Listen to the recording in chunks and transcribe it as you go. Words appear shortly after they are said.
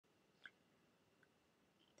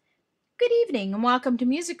Good evening and welcome to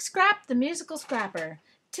Music Scrap, the Musical Scrapper.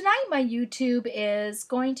 Tonight my YouTube is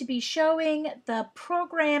going to be showing the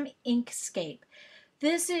program Inkscape.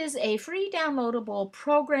 This is a free downloadable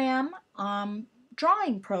program,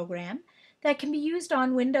 drawing program that can be used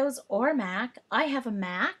on Windows or Mac. I have a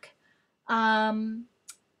Mac. I'm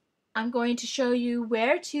going to show you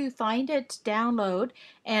where to find it to download,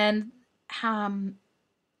 and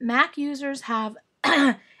Mac users have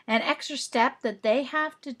an extra step that they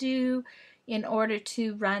have to do in order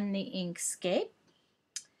to run the Inkscape.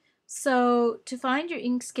 So to find your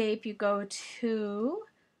Inkscape, you go to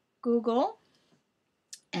Google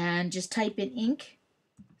and just type in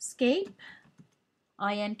Inkscape,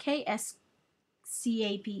 Inkscape,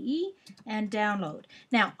 and download.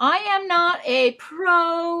 Now, I am not a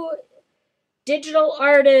pro digital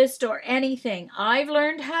artist or anything. I've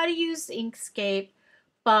learned how to use Inkscape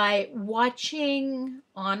by watching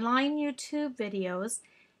online YouTube videos,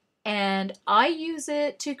 and I use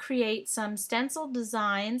it to create some stencil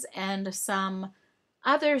designs and some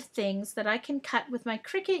other things that I can cut with my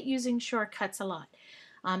Cricut using shortcuts a lot.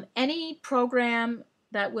 Any program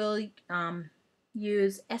that will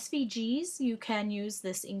use SVGs, you can use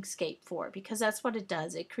this Inkscape for, because that's what it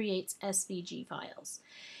does. It creates SVG files.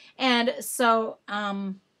 And so,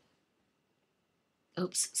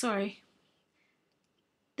 oops, sorry.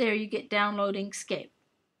 There you get download Inkscape.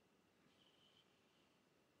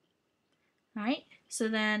 All right, so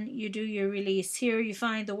then you do your release here. You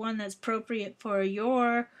find the one that's appropriate for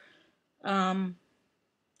your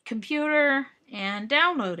computer and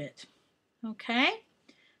download it. Okay,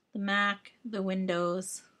 the Mac, the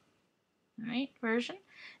Windows, all right, version.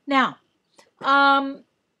 Now,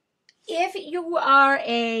 if you are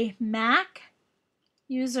a Mac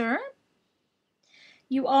user,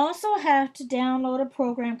 you also have to download a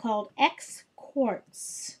program called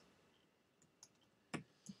Xquartz.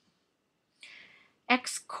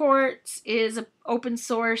 Xquartz is an open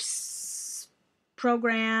source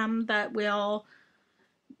program that will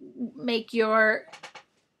make your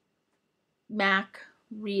Mac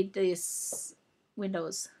read this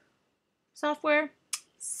Windows software.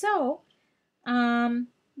 So you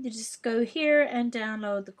just go here and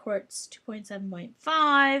download the Quartz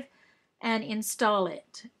 2.7.5 and install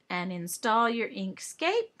it, and install your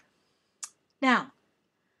Inkscape. Now,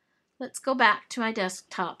 let's go back to my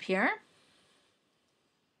desktop here.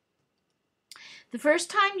 The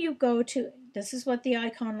first time you go to, this is what the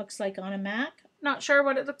icon looks like on a Mac. Not sure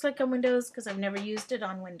what it looks like on Windows because I've never used it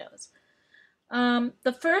on Windows.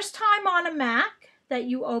 The first time on a Mac that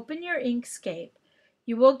you open your Inkscape,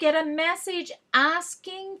 you will get a message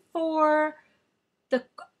asking for the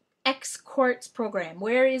Xquartz program.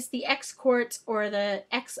 Where is the Xquartz or the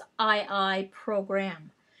XII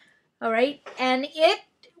program? All right, and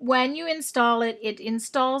when you install it, it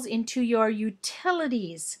installs into your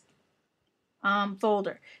utilities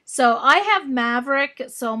folder. So I have Maverick,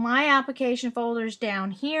 so my application folder is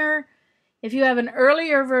down here. If you have an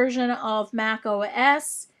earlier version of Mac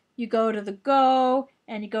OS, you go to the Go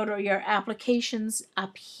and you go to your applications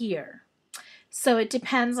up here. So it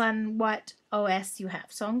depends on what OS you have.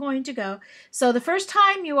 So I'm going to go. So the first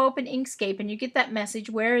time you open Inkscape and you get that message,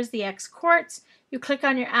 where is the Xquartz? You click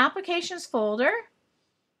on your applications folder,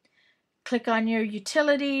 click on your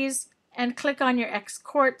utilities, and click on your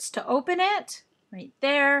Xquartz to open it, right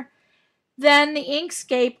there. Then the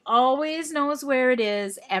Inkscape always knows where it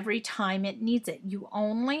is every time it needs it. You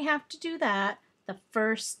only have to do that the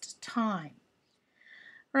first time,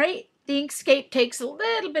 right? The Inkscape takes a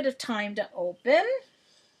little bit of time to open,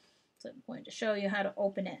 so I'm going to show you how to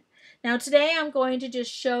open it. Now today I'm going to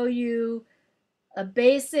just show you a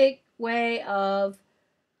basic way of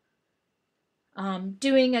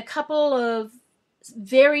doing a couple of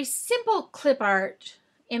very simple clip art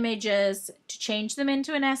images to change them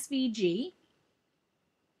into an SVG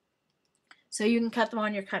so you can cut them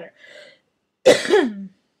on your cutter.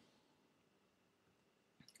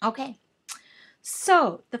 Okay,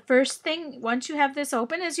 so the first thing, once you have this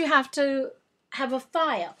open, is you have to have a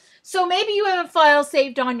file. So maybe you have a file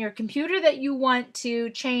saved on your computer that you want to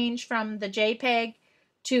change from the JPEG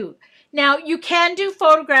to. Now you can do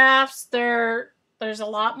photographs. There's a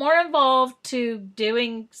lot more involved to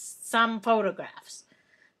doing some photographs.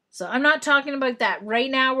 So I'm not talking about that. Right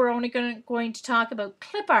now we're only going to talk about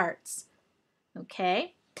clip arts.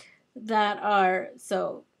 Okay? That are,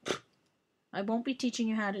 so I won't be teaching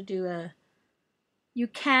you how to do you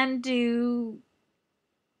can do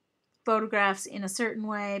photographs in a certain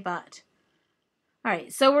way, but all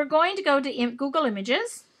right, so we're going to go to Google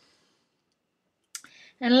Images,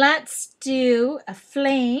 and let's do a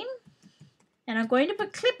flame. And I'm going to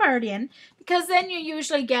put clip art in because then you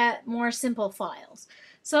usually get more simple files.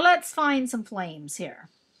 So let's find some flames here.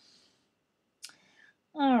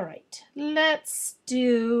 All right, let's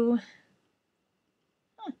do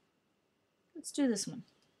this one.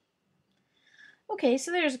 Okay,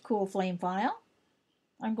 so there's a cool flame file.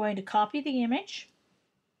 I'm going to copy the image,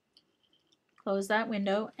 close that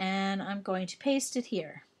window, and I'm going to paste it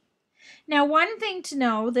here. Now, one thing to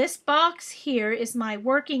know, this box here is my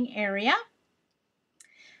working area.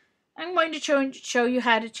 I'm going to show you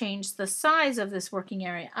how to change the size of this working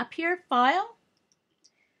area. Up here, File,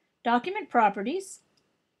 Document Properties.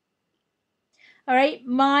 All right,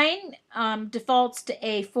 mine defaults to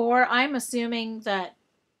A4. I'm assuming that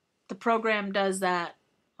the program does that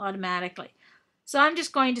automatically. So I'm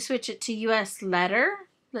just going to switch it to US letter.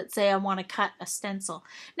 Let's say I want to cut a stencil.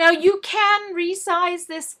 Now you can resize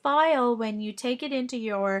this file when you take it into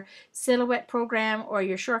your Silhouette program or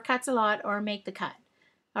your Shortcuts a Lot or Make the Cut.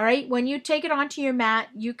 All right, when you take it onto your mat,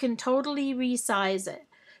 you can totally resize it.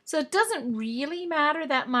 So it doesn't really matter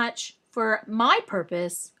that much for my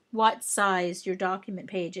purpose what size your document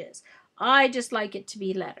page is. I just like it to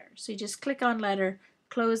be letter. So you just click on letter,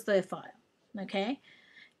 close the file. Okay,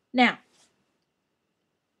 now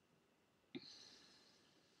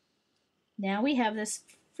we have this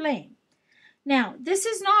flame. Now this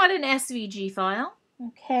is not an SVG file.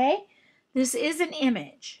 Okay, this is an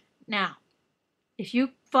image. Now if you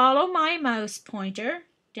follow my mouse pointer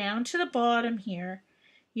down to the bottom here,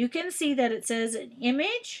 you can see that it says an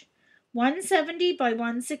image 170 by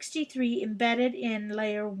 163 embedded in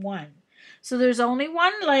layer 1. So there's only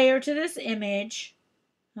one layer to this image,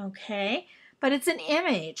 okay, but it's an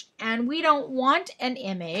image and we don't want an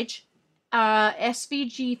image.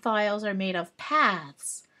 SVG files are made of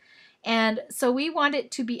paths, and so we want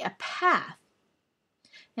it to be a path.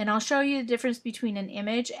 And I'll show you the difference between an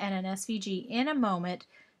image and an SVG in a moment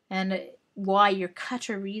and why your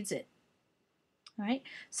cutter reads it. All right,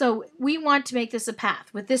 so we want to make this a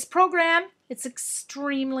path. With this program, it's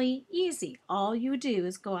extremely easy. All you do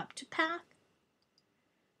is go up to Path,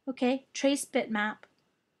 okay, Trace Bitmap,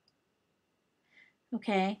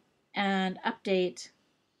 okay, and Update,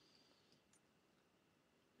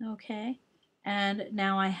 okay, and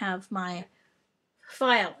now I have my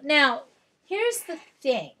file. Now, here's the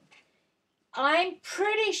thing. I'm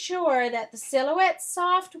pretty sure that the Silhouette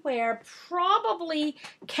software probably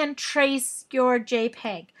can trace your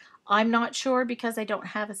JPEG. I'm not sure because I don't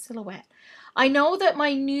have a Silhouette. I know that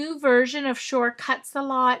my new version of Shortcuts a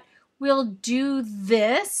Lot will do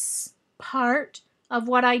this part of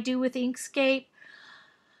what I do with Inkscape,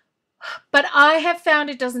 but I have found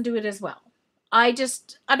it doesn't do it as well. I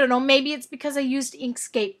don't know, maybe it's because I used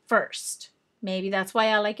Inkscape first. Maybe that's why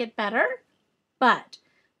I like it better, but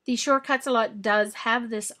the Shortcuts a Lot does have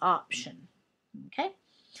this option. Okay.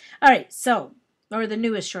 All right. So, or the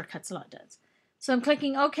newest Shortcuts a Lot does. So I'm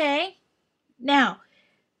clicking OK. Now,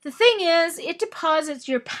 the thing is, it deposits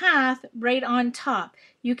your path right on top.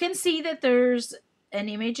 You can see that there's an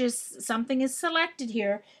image, something is selected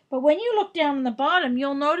here. But when you look down on the bottom,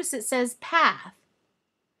 you'll notice it says path.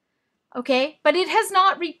 Okay. But it has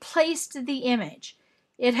not replaced the image.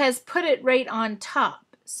 It has put it right on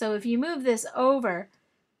top. So if you move this over,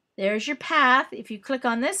 there's your path. If you click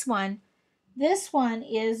on this one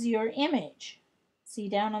is your image. See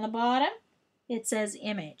down on the bottom? It says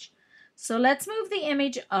image. So let's move the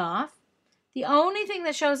image off. The only thing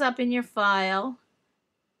that shows up in your file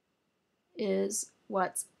is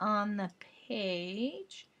what's on the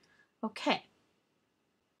page. Okay.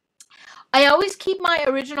 I always keep my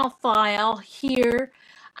original file here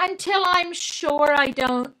until I'm sure I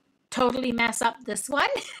don't totally mess up this one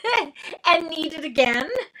and need it again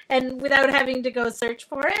and without having to go search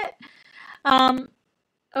for it.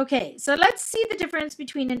 Okay, so let's see the difference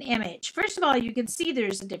between an image. First of all, you can see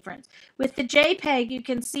there's a difference. With the JPEG, you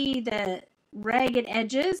can see the ragged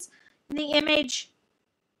edges. In the image,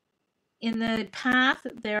 in the path,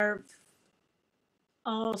 they're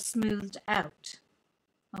all smoothed out.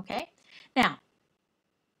 Okay, now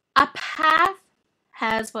a path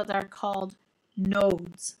has what are called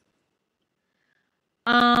nodes.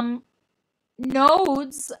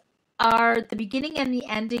 Nodes are the beginning and the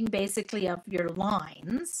ending basically of your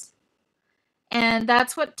lines, and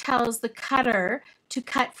that's what tells the cutter to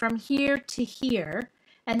cut from here to here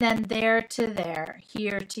and then there to there,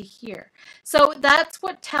 here to here. So that's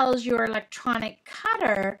what tells your electronic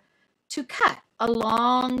cutter to cut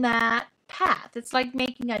along that path. It's like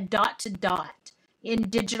making a dot to dot in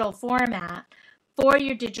digital format for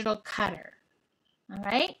your digital cutter. All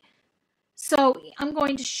right, so I'm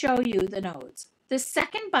going to show you the nodes. The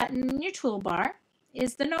second button in your toolbar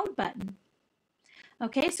is the node button.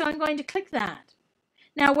 Okay, so I'm going to click that.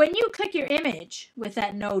 Now, when you click your image with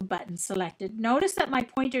that node button selected, notice that my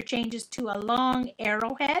pointer changes to a long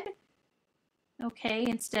arrowhead, okay,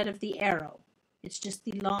 instead of the arrow. It's just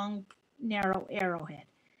the long, narrow arrowhead.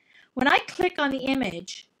 When I click on the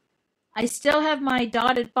image, I still have my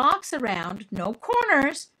dotted box around, no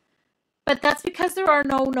corners, but that's because there are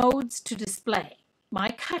no nodes to display. My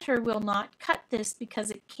cutter will not cut this because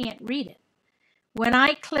it can't read it. When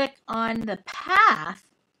I click on the path,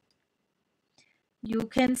 you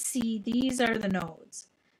can see these are the nodes.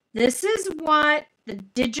 This is what the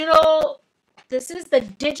digital, this is the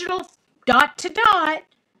digital dot to dot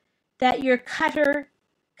that your cutter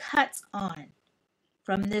cuts on.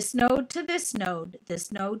 From this node to this node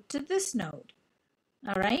to this node.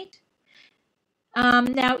 All right.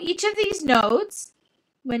 Now each of these nodes,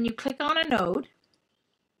 when you click on a node,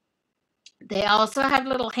 they also have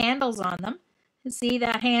little handles on them. See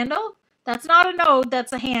that handle? That's not a node,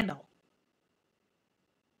 that's a handle.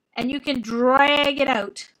 And you can drag it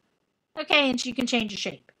out. Okay, and you can change the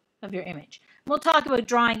shape of your image. We'll talk about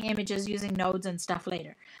drawing images using nodes and stuff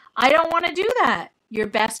later. I don't want to do that. Your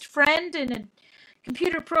best friend in a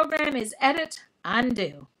computer program is edit,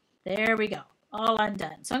 undo. There we go, all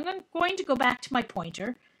undone. So I'm going to go back to my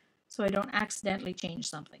pointer so I don't accidentally change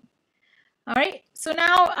something. All right, so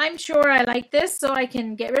now I'm sure I like this, so I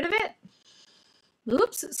can get rid of it.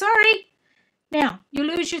 Oops, sorry. Now, you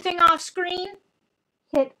lose your thing off screen,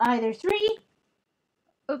 hit either 3,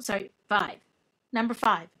 oops, sorry, 5. Number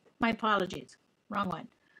 5, my apologies, wrong one.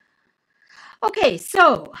 Okay,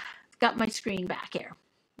 so I've got my screen back here.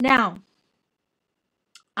 Now,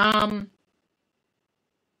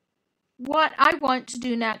 what I want to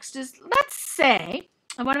do next is, let's say,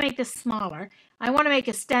 I want to make this smaller. I want to make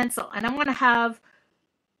a stencil, and I want to have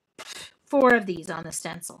 4 of these on the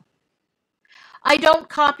stencil. I don't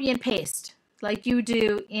copy and paste like you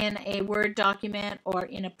do in a Word document or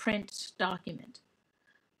in a print document.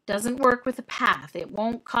 Doesn't work with a path. It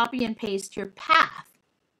won't copy and paste your path.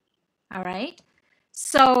 All right?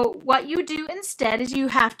 So what you do instead is you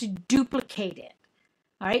have to duplicate it.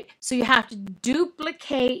 All right? So you have to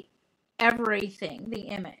duplicate everything, the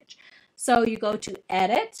image. So you go to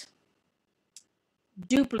Edit,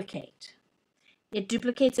 Duplicate. It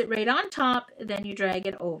duplicates it right on top, then you drag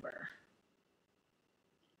it over.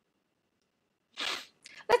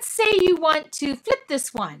 Let's say you want to flip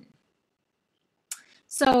this one.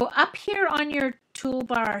 So up here on your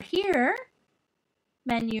toolbar here,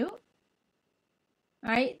 menu, all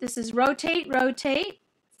right, this is rotate, rotate,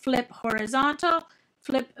 flip horizontal,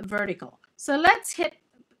 flip vertical. So let's flip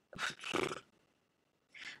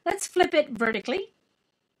it vertically.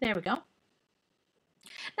 There we go.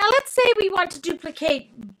 Now let's say we want to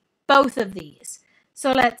duplicate both of these.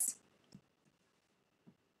 So let's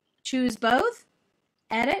choose both,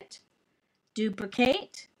 edit,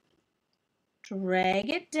 duplicate, drag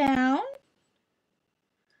it down.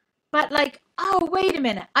 But like, oh, wait a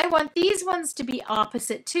minute, I want these ones to be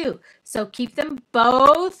opposite too. So keep them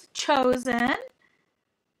both chosen.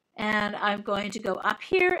 And I'm going to go up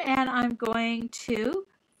here and I'm going to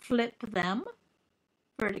flip them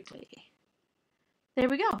vertically. There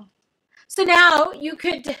we go. So now you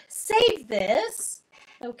could save this,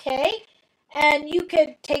 okay? And you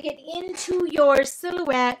could take it into your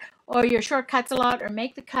Silhouette or your Shortcuts a Lot or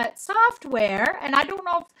Make the Cut software. And I don't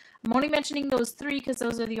know if I'm only mentioning those 3 because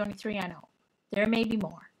those are the only 3 I know. There may be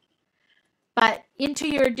more. But into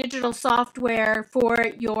your digital software for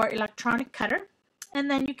your electronic cutter. And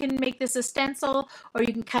then you can make this a stencil, or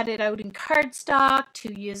you can cut it out in cardstock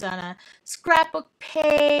to use on a scrapbook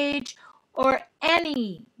page, or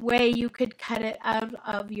any way you could cut it out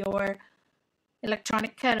of your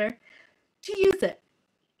electronic cutter to use it.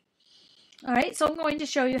 All right, so I'm going to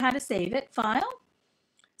show you how to save it. File,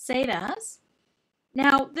 Save As.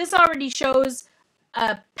 Now, this already shows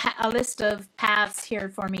a list of paths here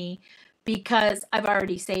for me because I've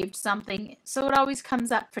already saved something. So it always comes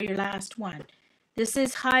up for your last one. This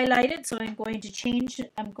is highlighted, so I'm going to change,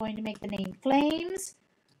 I'm going to make the name Flames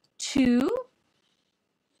 2.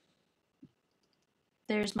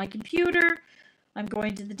 There's my computer. I'm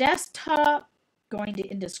going to the desktop, going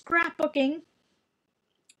into scrapbooking.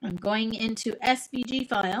 I'm going into SVG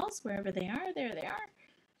files, wherever they are. There they are.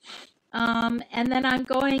 And then I'm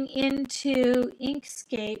going into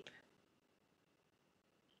Inkscape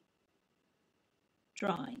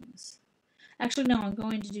drawings. Actually, no, I'm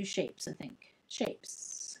going to do shapes, I think.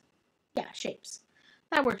 Shapes. Yeah, shapes.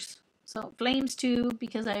 That works. So Flames 2,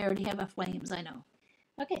 because I already have a Flames, I know.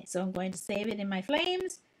 Okay, so I'm going to save it in my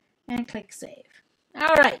Flames and click Save.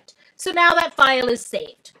 All right, so now that file is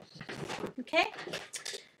saved. Okay,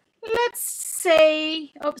 let's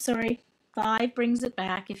say, oh, sorry, 5 brings it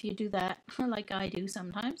back if you do that, like I do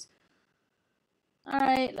sometimes. All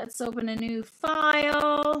right, let's open a new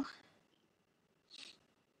file.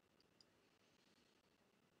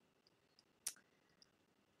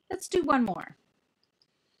 Let's do one more.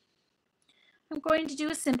 I'm going to do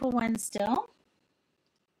a simple one still.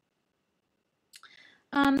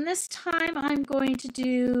 This time I'm going to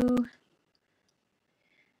do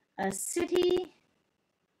a cityscape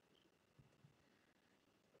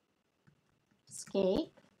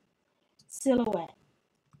silhouette.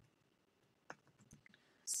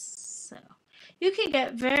 So you can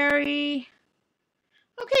get very,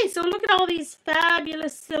 okay, so look at all these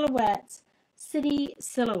fabulous silhouettes, city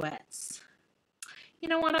silhouettes. You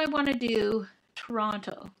know what I want to do?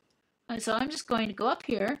 Toronto. So I'm just going to go up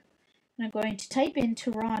here and I'm going to type in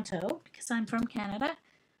Toronto because I'm from Canada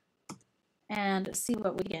and see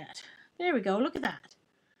what we get. There we go, look at that.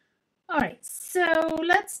 All right, so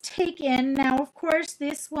let's take in, now of course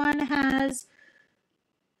this one has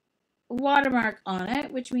a watermark on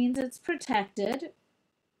it, which means it's protected.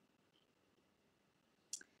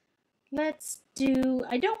 Let's do,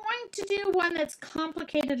 I don't want to do one that's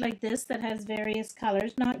complicated like this that has various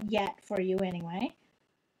colors, not yet for you anyway.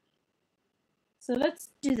 So let's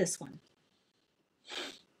do this one.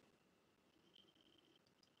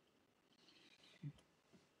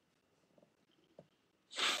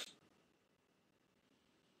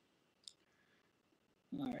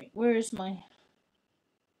 All right, where's my,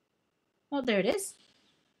 oh, there it is.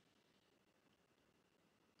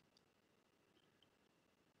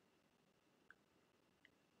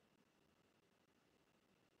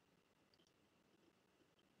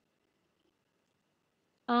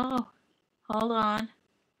 Oh, hold on.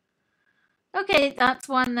 Okay, that's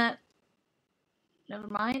one that, never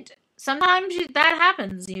mind. Sometimes that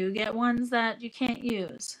happens. You get ones that you can't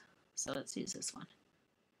use. So let's use this one.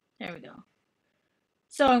 There we go.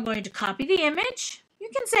 So I'm going to copy the image. You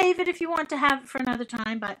can save it if you want to have it for another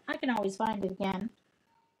time, but I can always find it again.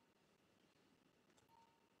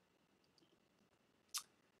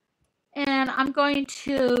 And I'm going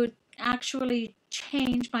to actually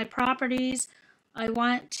change my properties. I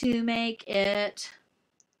want to make it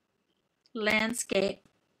landscape.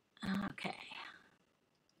 Okay.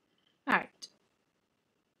 All right.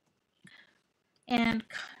 And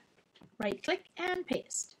right click and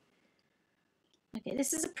paste. Okay,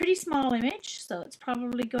 this is a pretty small image, so it's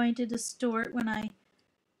probably going to distort when I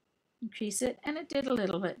increase it, and it did a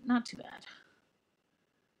little bit, not too bad.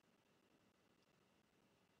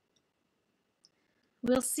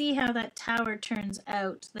 We'll see how that tower turns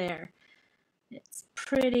out there. It's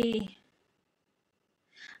pretty.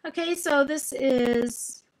 Okay, so this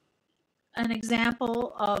is an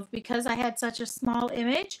example of, because I had such a small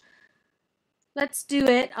image, let's do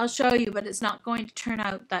it. I'll show you, but it's not going to turn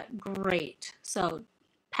out that great. So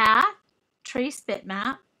path, trace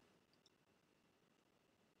bitmap.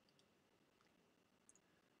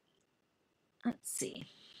 Let's see.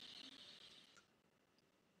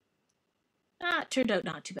 It turned out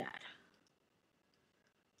not too bad.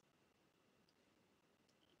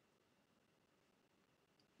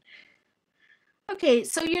 Okay,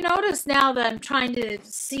 so you notice now that I'm trying to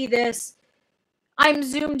see this, I'm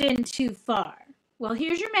zoomed in too far. Well,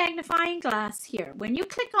 here's your magnifying glass here. When you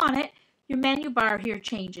click on it, your menu bar here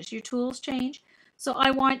changes, your tools change. So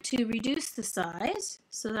I want to reduce the size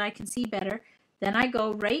so that I can see better. Then I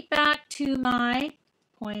go right back to my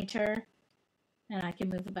pointer and I can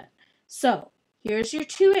move the button. So here's your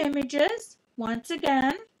two images. Once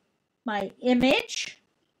again, my image,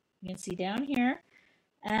 you can see down here,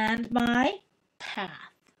 and my path.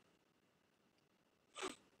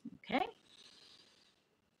 Okay.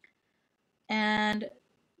 And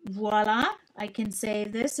voila, I can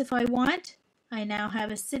save this if I want. I now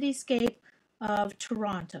have a cityscape of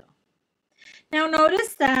Toronto. Now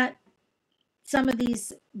notice that some of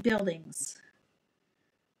these buildings,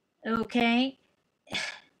 okay,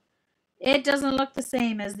 it doesn't look the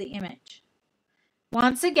same as the image.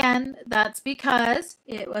 Once again, that's because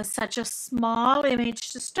it was such a small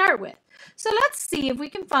image to start with. So let's see if we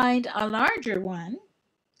can find a larger one.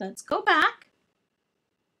 Let's go back.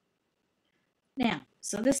 Now,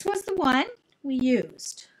 so this was the one we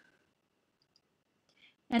used.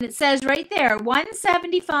 And it says right there,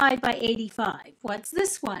 175 by 85. What's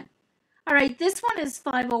this one? All right, this one is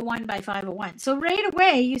 501 by 501. So right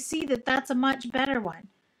away, you see that that's a much better one.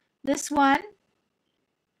 This one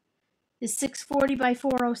is 640 by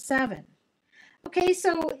 407. Okay,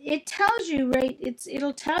 so it tells you, right,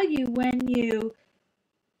 it'll tell you when you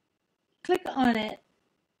click on it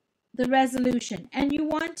the resolution, and you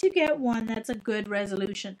want to get one that's a good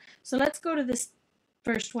resolution. So let's go to this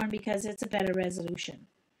first one because it's a better resolution.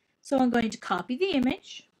 So I'm going to copy the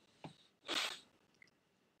image,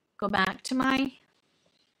 go back to my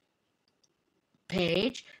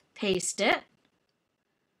page, paste it,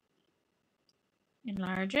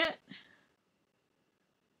 enlarge it.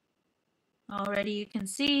 Already you can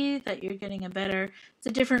see that you're getting it's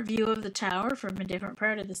a different view of the tower from a different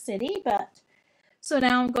part of the city, but so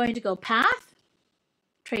now I'm going to go path,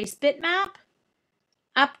 trace bitmap,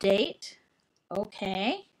 update,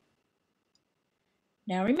 okay.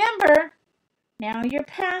 Now remember, now your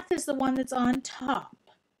path is the one that's on top,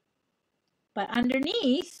 but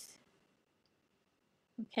underneath,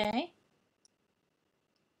 okay,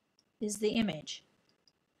 is the image.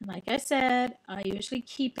 And like I said, I usually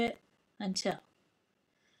keep it until.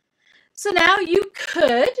 So now you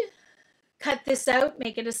could cut this out,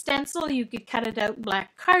 make it a stencil. You could cut it out in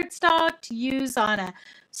black cardstock to use on a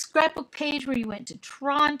scrapbook page where you went to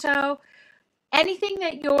Toronto. Anything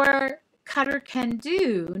that your cutter can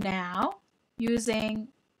do now using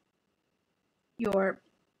your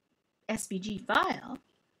SVG file,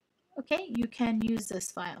 okay, you can use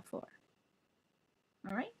this file for.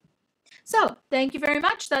 All right. So thank you very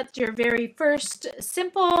much. That's your very first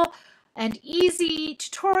simple and easy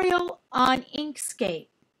tutorial on Inkscape.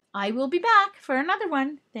 I will be back for another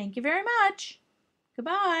one. Thank you very much.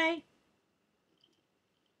 Goodbye.